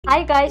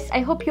Hi guys,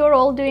 I hope you're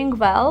all doing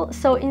well.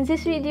 So in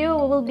this video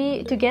we will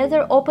be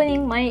together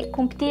opening my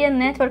CompTIA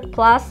Network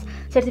Plus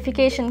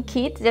certification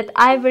kit that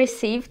I've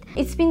received.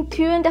 It's been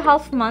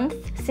 2.5 months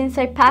since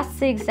I passed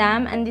the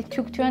exam, and it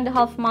took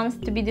 2.5 months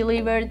to be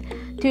delivered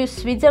to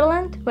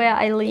Switzerland, where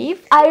I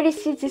live. I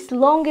received this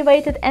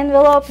long-awaited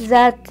envelope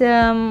that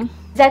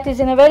is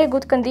in a very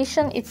good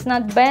condition. It's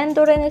not bent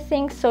or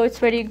anything, so it's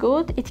very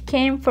good. It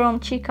came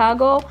from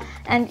Chicago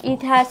and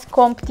it has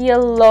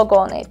CompTIA logo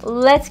on it.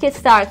 Let's get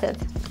started.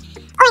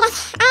 Oh my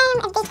gosh,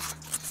 I'm a bit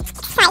excited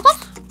because I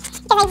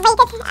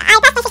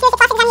passed my security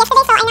plus exam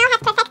yesterday, so I now have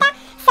Perfecta.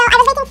 So I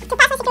was waiting to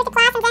pass my security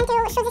plus and then to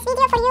shoot this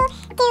video for you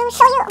to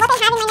show you what I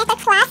have in my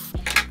Network Plus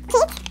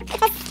kit. It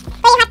was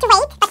very hard to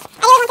wait, but I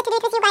really wanted to do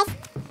it with you guys.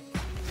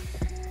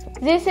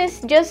 This is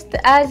just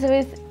as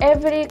with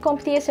every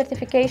CompTIA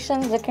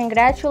certification, the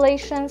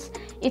congratulations.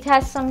 It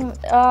has some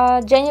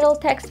general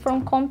text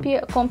from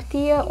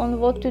CompTIA on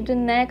what to do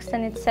next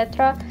and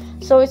etc.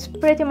 So it's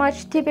pretty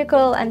much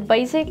typical and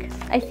basic.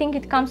 I think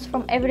it comes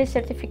from every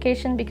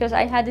certification because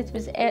I had it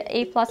with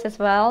A+ as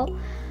well.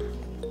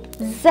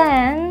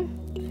 Then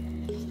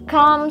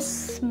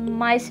comes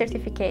my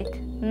certificate,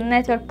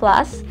 Network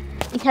Plus.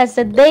 It has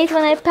the date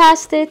when I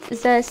passed it,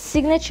 the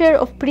signature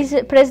of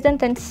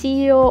President and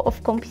CEO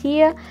of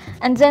CompTIA,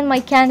 and then my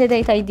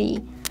candidate ID,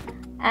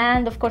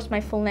 and of course my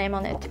full name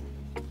on it.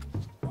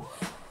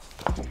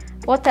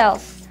 What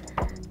else?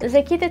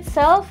 The kit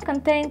itself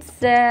contains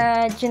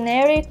the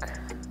generic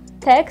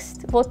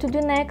text, what to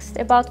do next,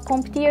 about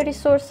CompTIA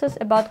resources,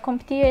 about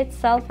CompTIA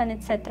itself, and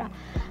etc.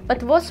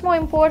 But what's more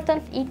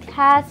important, it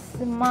has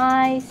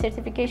my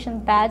certification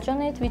badge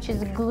on it, which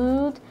is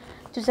glued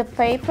to the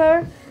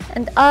paper,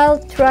 and I'll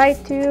try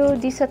to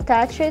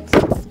disattach it.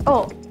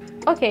 Oh,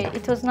 okay,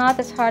 it was not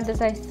as hard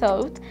as I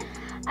thought,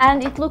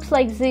 and it looks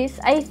like this.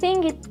 I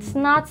think it's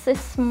not a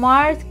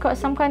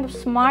some kind of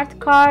smart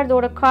card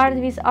or a card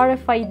with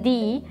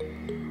RFID,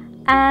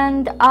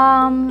 and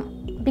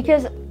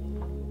because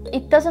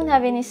it doesn't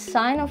have any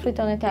sign of it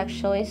on it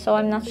actually, so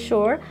I'm not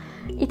sure.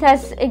 It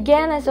has,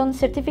 again, as on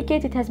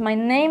certificate, it has my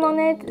name on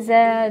it,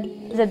 the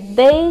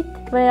date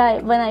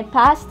when I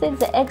passed it,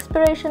 the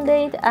expiration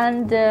date,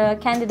 and the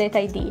candidate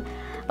ID.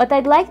 But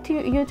I'd like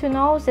you to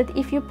know that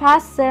if you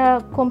pass the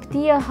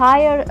CompTIA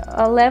higher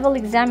level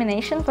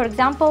examination, for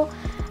example,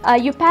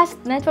 you passed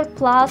Network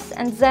Plus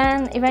and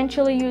then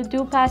eventually you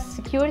do pass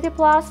Security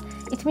Plus,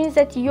 it means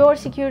that your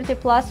Security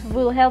Plus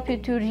will help you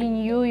to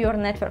renew your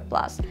Network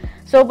Plus.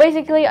 So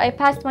basically I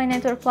passed my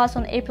Network Plus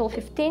on April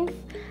 15th,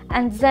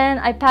 and then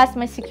I passed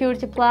my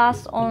Security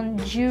Plus on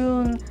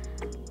June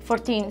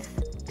 14th.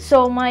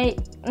 So my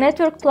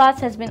Network Plus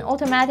has been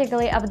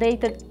automatically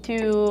updated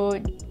to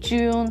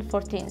June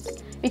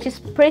 14th, which is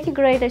pretty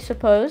great, I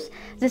suppose.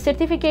 The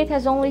certificate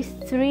has only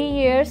 3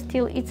 years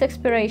till its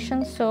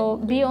expiration, so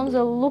be on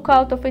the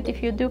lookout of it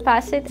if you do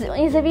pass it.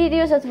 In the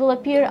videos that will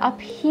appear up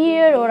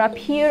here or up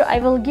here, I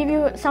will give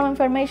you some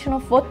information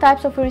of what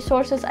types of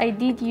resources I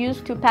did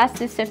use to pass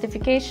this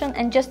certification.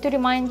 And just to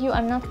remind you,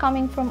 I'm not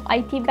coming from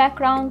IT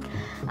background,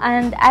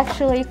 and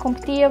actually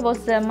CompTIA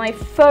was my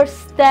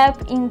first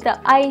step in the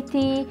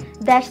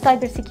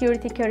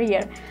IT-cybersecurity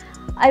career.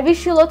 I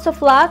wish you lots of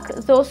luck,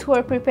 those who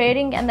are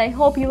preparing, and I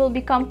hope you will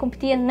become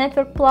CompTIA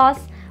Network Plus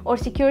or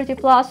Security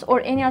Plus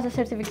or any other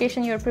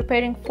certification you're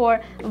preparing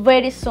for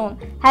very soon.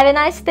 Have a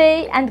nice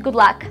day and good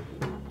luck!